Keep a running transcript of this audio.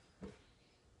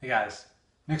Hey guys,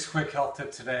 Nick's quick health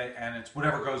tip today, and it's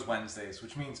whatever goes Wednesdays,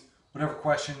 which means whatever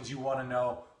questions you want to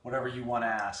know, whatever you want to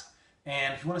ask.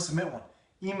 And if you want to submit one,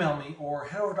 email me or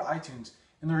head over to iTunes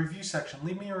in the review section.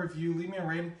 Leave me a review, leave me a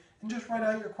rating, and just write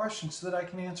out your question so that I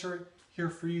can answer it here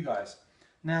for you guys.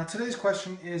 Now, today's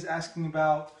question is asking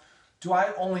about, do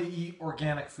I only eat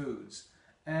organic foods?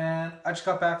 And I just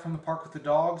got back from the park with the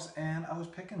dogs, and I was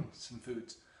picking some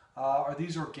foods. Are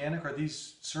these organic? Are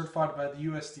these certified by the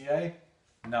USDA?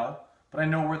 No, but I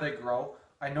know where they grow.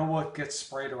 I know what gets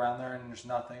sprayed around there and there's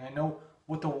nothing. I know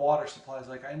what the water supply is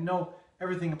like. I know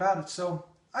everything about it. So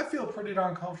I feel pretty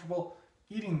darn comfortable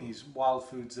eating these wild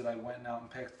foods that I went out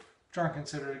and picked, which aren't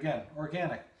considered, again,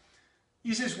 organic.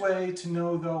 Easiest way to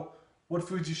know, though, what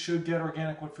foods you should get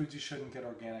organic, what foods you shouldn't get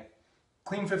organic.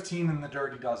 Clean 15 and the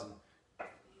Dirty Dozen.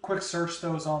 Quick search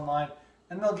those online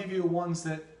and they'll give you ones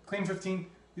that, Clean 15,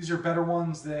 these are better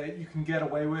ones that you can get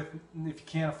away with. If you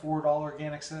can't afford all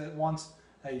organics at once,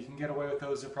 hey, you can get away with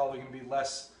those. They're probably going to be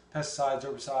less pesticides,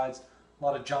 herbicides, a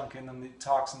lot of junk in them, the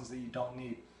toxins that you don't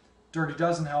need. Dirty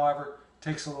Dozen, however,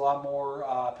 takes a lot more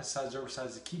pesticides,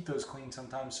 herbicides to keep those clean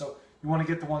sometimes. So you want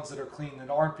to get the ones that are clean, that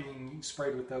aren't being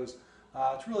sprayed with those.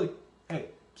 It's really, hey,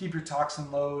 keep your toxin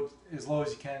load as low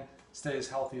as you can, stay as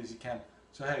healthy as you can.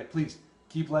 So hey, please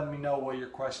keep letting me know what your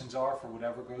questions are for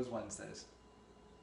whatever goes Wednesdays.